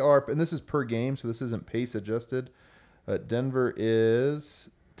 They are, and this is per game, so this isn't pace adjusted. Denver is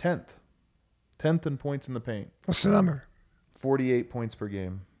 10th. 10th in points in the paint. What's the number? 48 points per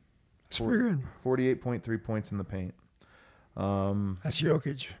game. That's pretty good. 48.3 points in the paint. That's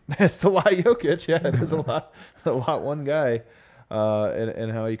Jokic. It's a lot Jokic. Yeah, it is a lot one guy,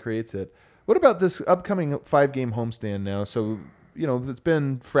 and how he creates it. What about this upcoming 5-game homestand now? So, it's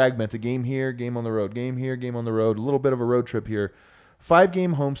been fragmented. Game here, game on the road. Game here, game on the road. A little bit of a road trip here.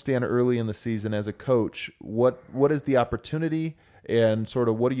 5-game homestand early in the season as a coach. What is the opportunity? And sort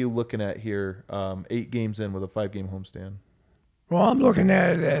of what are you looking at here 8 games in with a 5-game homestand? Well, I'm looking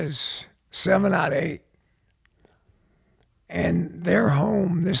at it as 7 out of 8. And they're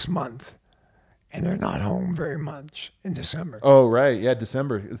home this month. And they're not home very much in December. Oh, right. Yeah,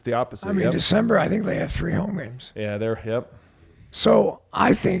 December. It's the opposite. I mean, December, I think they have 3 home games. Yeah, yep. So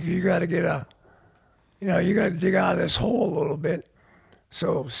I think you got to you got to dig out of this hole a little bit.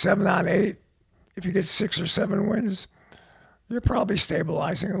 So 7 out of 8, if you get 6 or 7 wins, you're probably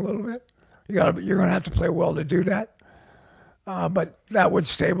stabilizing a little bit. You're going to have to play well to do that. But that would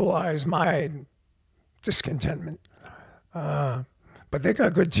stabilize my discontentment. But they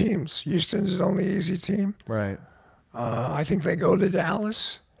got good teams. Houston's the only easy team. Right. I think they go to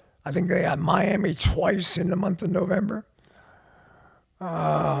Dallas. I think they have Miami twice in the month of November.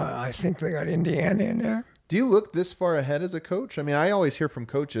 I think they got Indiana in there. Do you look this far ahead as a coach? I mean, I always hear from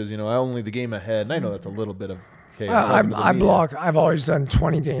coaches, only the game ahead, and I know that's a little bit of chaos. I've always done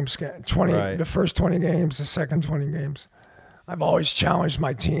 20 games, 20 right. The first 20 games, the second 20 games. I've always challenged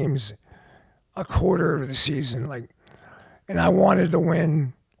my teams a quarter of the season, and I wanted to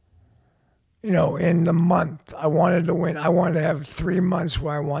win. In the month, I wanted to win. I wanted to have 3 months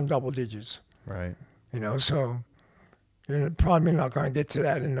where I won double digits. Right. So you're probably not going to get to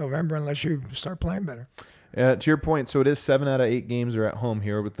that in November unless you start playing better. To your point, so it is 7 out of 8 games are at home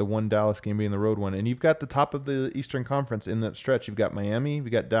here, with the one Dallas game being the road one. And you've got the top of the Eastern Conference in that stretch. You've got Miami,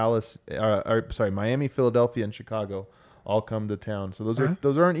 you've got Miami, Philadelphia, and Chicago all come to town. So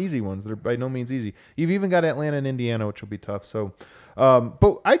those aren't easy ones. They're by no means easy. You've even got Atlanta and Indiana, which will be tough. So,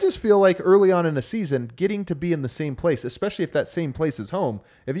 but I just feel like early on in the season, getting to be in the same place, especially if that same place is home,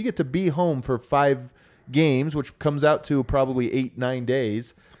 if you get to be home for 5 games, which comes out to probably 8-9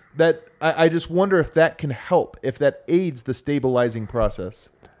 days, that I just wonder if that can help, if that aids the stabilizing process.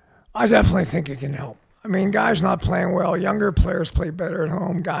 I definitely think it can help. I mean, guys not playing well, younger players play better at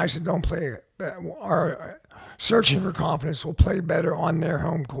home. Guys that don't play, are searching for confidence, will play better on their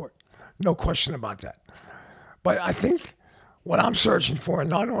home court. No question about that. But I think what I'm searching for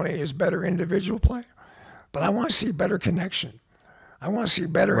not only is better individual play, but I want to see better connection. I want to see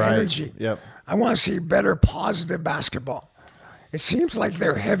better energy. Yep. I want to see better positive basketball. It seems like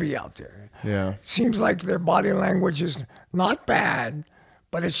they're heavy out there. Yeah. It seems like their body language is not bad,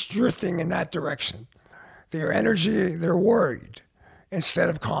 but it's drifting in that direction. Their energy, they're worried instead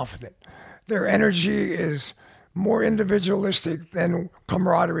of confident. Their energy is more individualistic than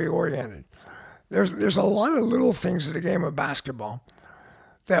camaraderie oriented. There's a lot of little things in the game of basketball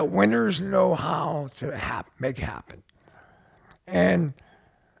that winners know how to make happen. And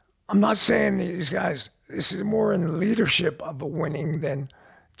I'm not saying these guys, this is more in leadership of winning than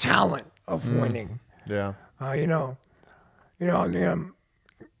talent of winning. Yeah. Nate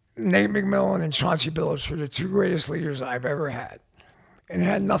McMillan and Chauncey Billups were the 2 greatest leaders I've ever had. And it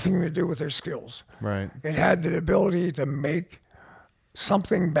had nothing to do with their skills. Right. It had the ability to make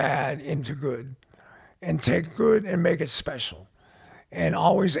something bad into good and take good and make it special and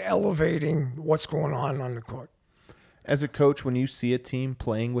always elevating what's going on the court. As a coach, when you see a team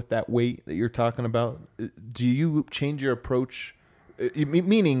playing with that weight that you're talking about, do you change your approach?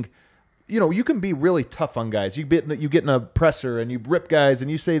 Meaning, you can be really tough on guys. You get in a presser and you rip guys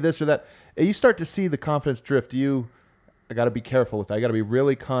and you say this or that. And you start to see the confidence drift. I got to be careful with that. I got to be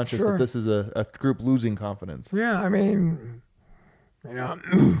really conscious that this is a group losing confidence. Yeah, I mean,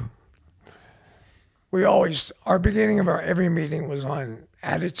 our beginning of every meeting was on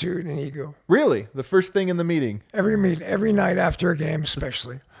attitude and ego. Really? The first thing in the meeting? Every night after a game,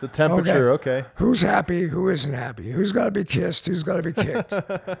 especially. The temperature, okay. Who's happy? Who isn't happy? Who's got to be kissed? Who's got to be kicked?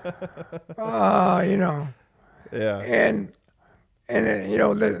 Yeah. And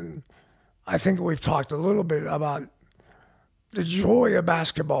I think we've talked a little bit about the joy of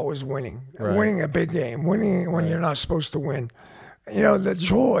basketball is winning, winning a big game, winning when you're not supposed to win. You know, the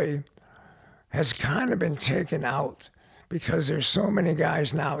joy has kind of been taken out because there's so many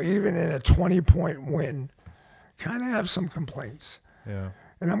guys now, even in a 20-point win, kind of have some complaints. Yeah.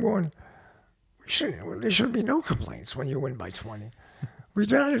 And I'm going, there should be no complaints when you win by 20. We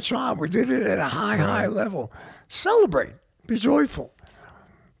did our job. We did it at a high level. Celebrate. Be joyful.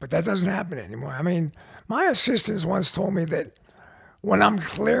 But that doesn't happen anymore. I mean, my assistants once told me that when I'm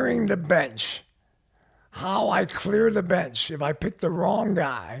clearing the bench, how I clear the bench, if I pick the wrong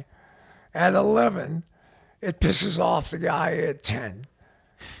guy at 11, it pisses off the guy at 10.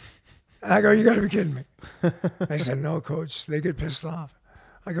 And I go, you got to be kidding me. They said, no, coach, they get pissed off.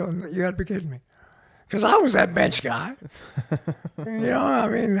 I go, you got to be kidding me. Because I was that bench guy. You know, I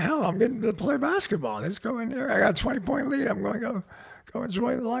mean, hell, I'm getting to play basketball. Let's go in there. I got a 20-point lead. I'm going to go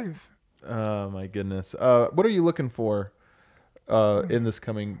enjoy life. Oh, my goodness. What are you looking for in this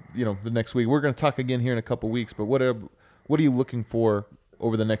coming, the next week? We're going to talk again here in a couple weeks, but what are you looking for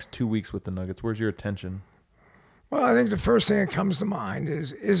over the next 2 weeks with the Nuggets? Where's your attention? Well, I think the first thing that comes to mind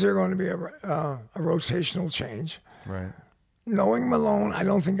is there going to be a rotational change? Right. Knowing Malone, I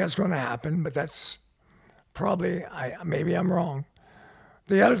don't think that's going to happen, but that's probably, maybe I'm wrong.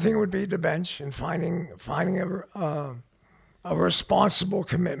 The other thing would be the bench and finding a responsible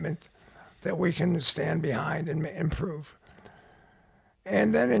commitment that we can stand behind and improve.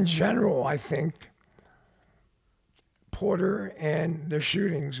 And then in general, I think Porter and their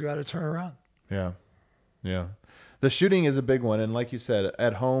shooting's got to turn around. Yeah. The shooting is a big one, and like you said,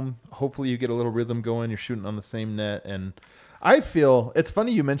 at home, hopefully you get a little rhythm going. You're shooting on the same net, and I feel it's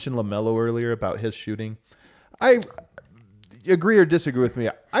funny you mentioned LaMelo earlier about his shooting. I agree or disagree with me.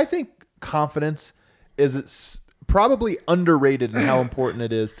 I think confidence is probably underrated in how important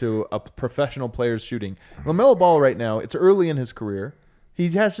it is to a professional player's shooting. LaMelo Ball right now, it's early in his career. He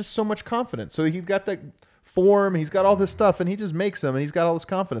has just so much confidence. So he's got that form, he's got all this stuff, and he just makes them, and he's got all this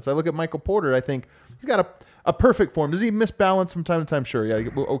confidence. I look at Michael Porter, I think he's got a perfect form. Does he miss balance from time to time? Sure, yeah,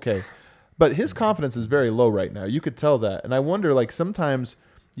 okay. But his confidence is very low right now. You could tell that. And I wonder, sometimes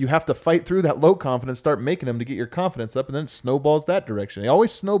you have to fight through that low confidence, start making them to get your confidence up, and then it snowballs that direction. You're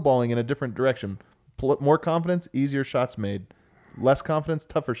always snowballing in a different direction. More confidence, easier shots made. Less confidence,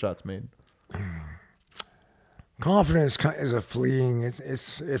 tougher shots made. Confidence is a fleeing.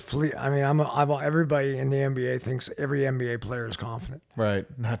 I mean, everybody in the NBA thinks every NBA player is confident. Right,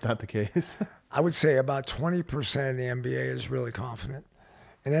 not the case. I would say about 20% of the NBA is really confident,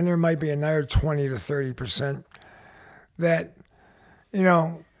 and then there might be another 20 to 30% that,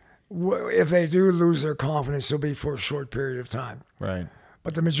 if they do lose their confidence, it'll be for a short period of time. Right.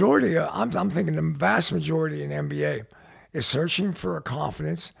 But the majority, I'm thinking the vast majority in NBA is searching for a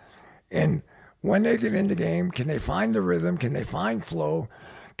confidence, and when they get in the game, can they find the rhythm? Can they find flow?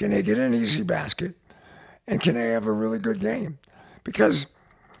 Can they get an easy basket? And can they have a really good game? Because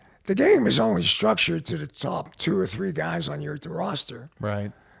the game is only structured to the top 2 or 3 guys on your roster.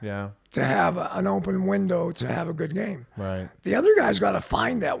 Right, yeah. To have an open window to have a good game. Right. The other guys got to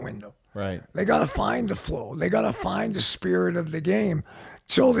find that window. Right. They got to find the flow. They got to find the spirit of the game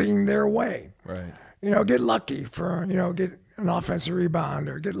tilting their way. Right. Get lucky for, get an offensive rebound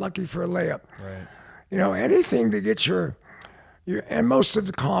or get lucky for a layup. Right. Anything to get your and most of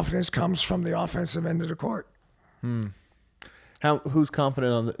the confidence comes from the offensive end of the court. Who's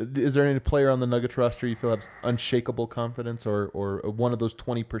confident is there any player on the Nuggets roster you feel has unshakable confidence or one of those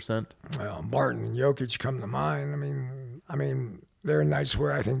 20%? Well, Barton and Jokic come to mind. I mean, there are nights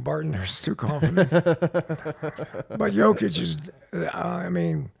where I think Barton is too confident. But Jokic is,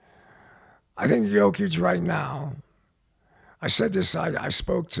 I think Jokic right now, I said this, I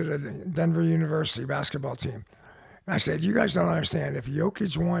spoke to the Denver University basketball team. And I said, you guys don't understand. If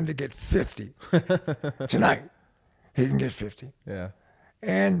Jokic wanted to get 50 tonight, he can get 50. Yeah.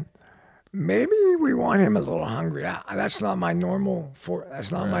 And maybe we want him a little hungry. That's not my normal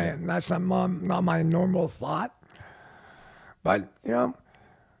not my normal thought. But, the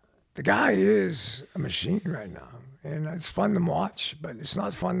guy is a machine right now. And it's fun to watch, but it's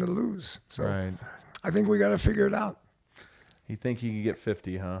not fun to lose. So right. I think we got to figure it out. You think he could get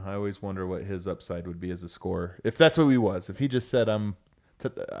 50, huh? I always wonder what his upside would be as a scorer. If that's what he was. If he just said,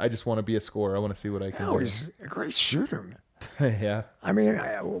 I just want to be a scorer. I want to see what I can do. He's a great shooter, man. Yeah. I mean,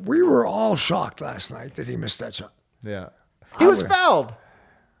 we were all shocked last night that he missed that shot. Yeah. He was fouled.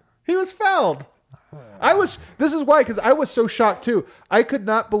 This is why, because I was so shocked too. I could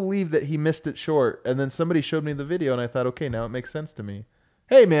not believe that he missed it short. And then somebody showed me the video and I thought, okay, now it makes sense to me.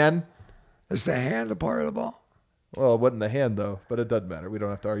 Hey, man. Is the hand a part of the ball? Well, it wasn't the hand, though, but it doesn't matter. We don't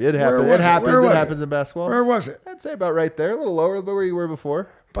have to argue. It Where happens. was It it? happens. Where It was happens it? in basketball. Where was it? I'd say about right there, a little lower than where you were before.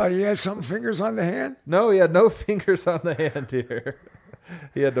 But he had some fingers on the hand? No, he had no fingers on the hand here.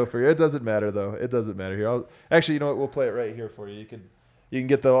 He had no finger. It doesn't matter, though. It doesn't matter here. Actually, you know what? We'll play it right here for you. You can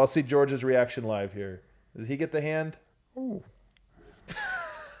get I'll see George's reaction live here. Does he get the hand? Ooh.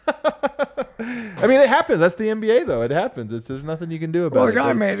 I mean, it happens. That's the NBA, though. It happens. There's nothing you can do about it.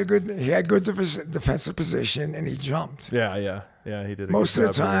 Well, the guy he had good defensive position, and he jumped. Yeah, he did. Most of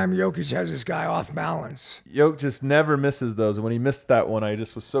the time, Jokic has this guy off balance. Jokic just never misses those. And when he missed that one, I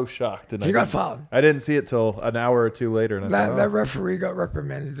just was so shocked. And He got fouled. I didn't see it till an hour or two later. And That referee got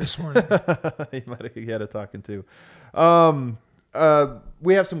reprimanded this morning. he had a talking to.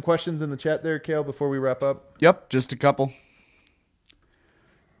 We have some questions in the chat there, Kale, before we wrap up. Yep, just a couple.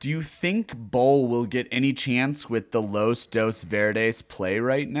 Do you think Bull will get any chance with the Los Dos Verdes play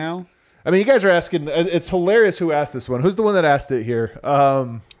right now? I mean, you guys are asking. It's hilarious who asked this one. Who's the one that asked it here?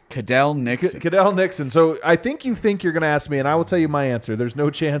 Cadell Nixon. Cadell Nixon. So I think you're going to ask me, and I will tell you my answer. There's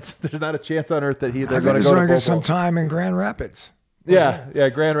no chance. There's not a chance on earth that they're going to go to he's going to Bull get some Ball. time in Grand Rapids. Yeah,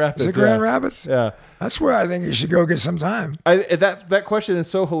 Grand Rapids. Is it Grand Rapids? Yeah. That's where I think he should go get some time. That question is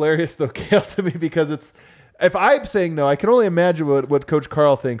so hilarious, though, Kale, to me, because it's. If I'm saying no, I can only imagine what Coach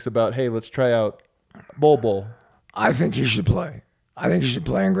Karl thinks about, hey, let's try out Bull. I think he should play. I think he should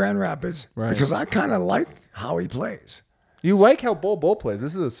play in Grand Rapids because I kind of like how he plays. You like how Bull plays.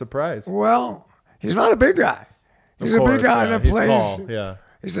 This is a surprise. Well, he's not a big guy. He's a big guy that plays. Tall, yeah.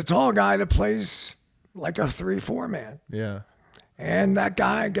 He's a tall guy that plays like a 3-4 man. Yeah. And that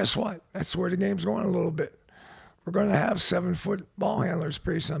guy, guess what? That's where the game's going a little bit. We're going to have 7-foot ball handlers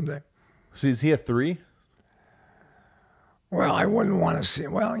pretty someday. So is he a 3? Well, I wouldn't want to see.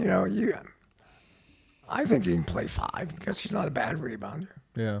 Well, I think he can play 5 because he's not a bad rebounder.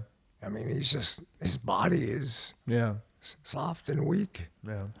 Yeah. I mean, his body is soft and weak.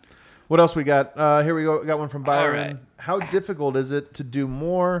 Yeah. What else we got? Here we go. We got one from Byron. All right. How difficult is it to do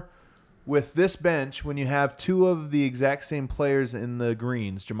more with this bench when you have two of the exact same players in the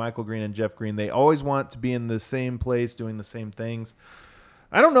greens, JaMychal Green and Jeff Green? They always want to be in the same place doing the same things.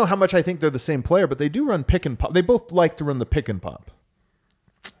 I don't know how much I think they're the same player, but they do run pick and pop. They both like to run the pick and pop.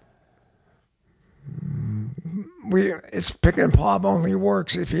 It's pick and pop only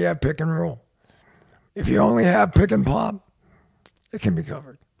works if you have pick and roll. If you only have pick and pop, it can be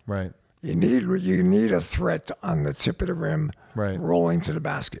covered. Right. You need a threat on the tip of the rim, rolling to the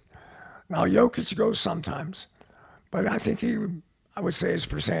basket. Now Jokic goes sometimes, but I think I would say his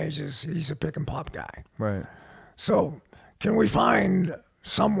percentage is he's a pick and pop guy. Right. So can we find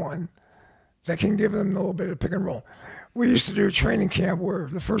someone that can give them a little bit of pick and roll? We used to do training camp where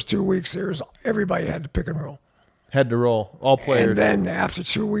the first 2 weeks everybody had to pick and roll. Had to roll, all players. And then after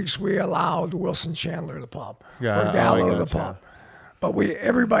 2 weeks, we allowed Wilson Chandler to pop or I Gallo to gotcha. pop. But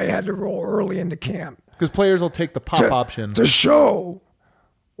everybody had to roll early into camp. Because players will take the pop option. To show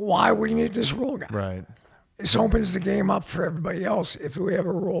why we need this roll guy. Right. This opens the game up for everybody else if we have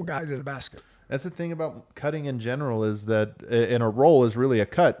a roll guy to the basket. That's the thing about cutting in general is that, and a roll is really a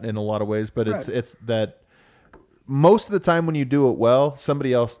cut in a lot of ways, but it's that most of the time when you do it well,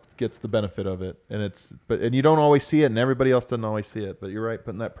 somebody else gets the benefit of it, and you don't always see it, and everybody else doesn't always see it. But you're right,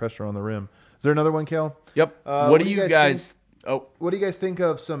 putting that pressure on the rim. Is there another one, Kel? Yep. What do you guys? What do you guys think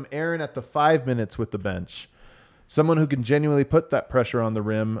of some Aaron at the 5 minutes with the bench? Someone who can genuinely put that pressure on the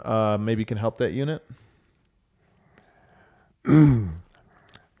rim, maybe can help that unit.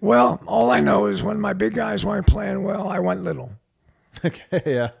 Well, all I know is when my big guys weren't playing well, I went little. Okay,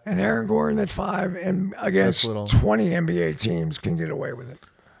 yeah. And Aaron Gordon at 5 and against 20 NBA teams can get away with it.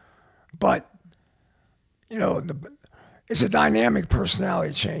 But, it's a dynamic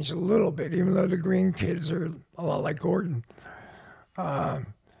personality change a little bit, even though the Green kids are a lot like Gordon. But,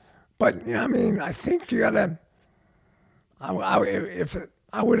 I think you got to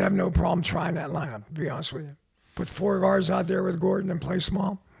I would have no problem trying that lineup, to be honest with you. Put 4 guards out there with Gordon and play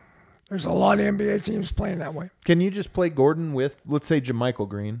small. There's a lot of NBA teams playing that way. Can you just play Gordon with, let's say, JaMychal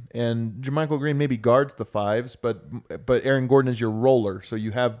Green, and JaMychal Green maybe guards the 5s, but Aaron Gordon is your roller, so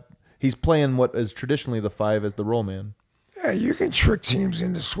he's playing what is traditionally the 5 as the roll man. Yeah, you can trick teams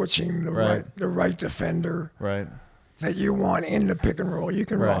into switching the right defender that you want in the pick and roll. You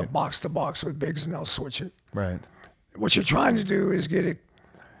can run box to box with bigs and they'll switch it. Right. What you're trying to do is get it.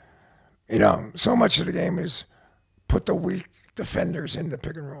 So much of the game is put the weak defenders in the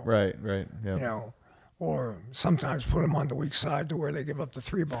pick and roll. Right. Yeah. Or sometimes put them on the weak side to where they give up the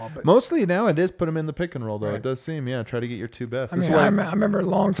 3 ball. But mostly now it is put them in the pick and roll, though. It does seem, try to get your 2 best. I remember a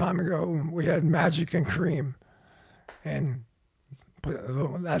long time ago we had Magic and Kareem, and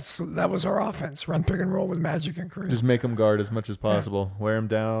That was our offense. Run, pick, and roll with Magic and Kareem. Just make them guard as much as possible. Wear them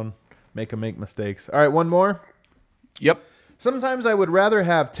down. Make them make mistakes. All right, one more. Yep. Sometimes I would rather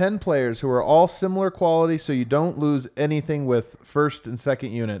have 10 players who are all similar quality so you don't lose anything with first and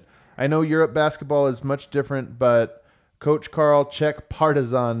second unit. I know Europe basketball is much different, but Coach Karl, check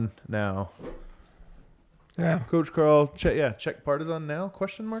partisan now. Yeah. Coach Karl, check partisan now?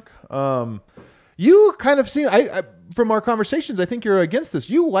 Question mark. You kind of seem, I from our conversations, I think you're against this.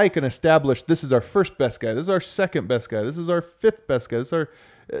 You like an established, this is our first best guy, this is our second best guy, this is our fifth best guy,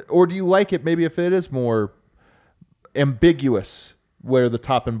 or do you like it maybe if it is more ambiguous where the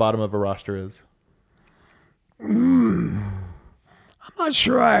top and bottom of a roster is? I'm not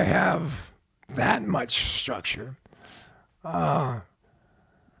sure I have that much structure. Because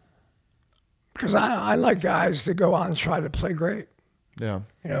I like guys to go out and try to play great. Yeah.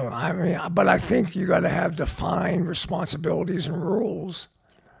 But I think you got to have defined responsibilities and rules,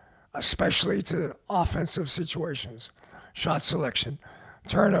 especially to offensive situations, shot selection,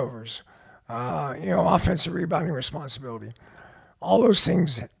 turnovers, offensive rebounding responsibility. All those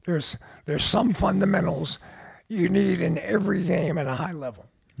things, there's some fundamentals you need in every game at a high level.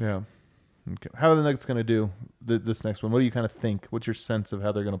 Yeah. Okay. How are the Nuggets going to do this next one? What do you kind of think? What's your sense of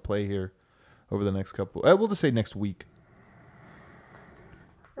how they're going to play here over the next couple? We'll just say next week.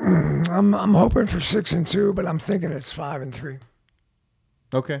 I'm hoping for 6-2, but I'm thinking it's 5-3.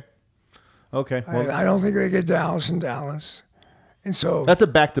 Okay. Well, I don't think they get Dallas in Dallas, and so that's a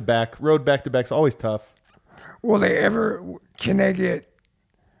back-to-back. Road back-to-back's always tough. Can they get,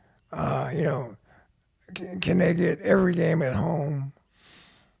 can they get every game at home?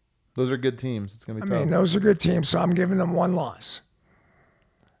 Those are good teams. It's going to be tough. Those are good teams, so I'm giving them one loss.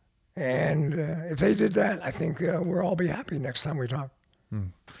 And if they did that, I think we'll all be happy next time we talk.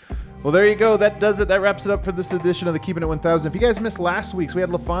 Well, there you go. That does it. That wraps it up for this edition of the Keeping It 1000. If you guys missed last week's, we had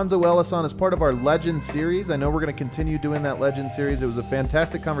LaFonso Ellis on as part of our Legend series. I know we're going to continue doing that Legend series. It was a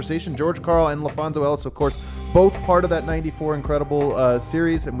fantastic conversation. George Karl and LaFonso Ellis, of course, both part of that 94 incredible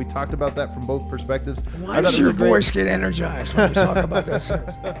series, and we talked about that from both perspectives. Why does your voice get energized when you talk about that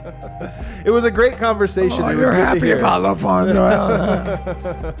series? It was a great conversation. You're happy about LaFonso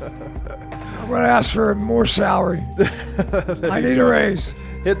Ellis. I'm going to ask for more salary. I need a raise.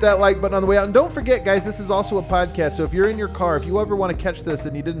 Hit that like button on the way out. And don't forget, guys, this is also a podcast. So if you're in your car, if you ever want to catch this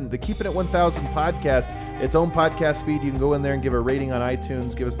and you didn't, the Keeping It 1000 podcast, its own podcast feed, you can go in there and give a rating on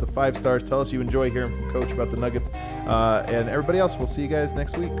iTunes. Give us the 5 stars. Tell us you enjoy hearing from Coach about the Nuggets. And everybody else, we'll see you guys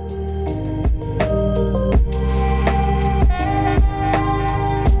next week.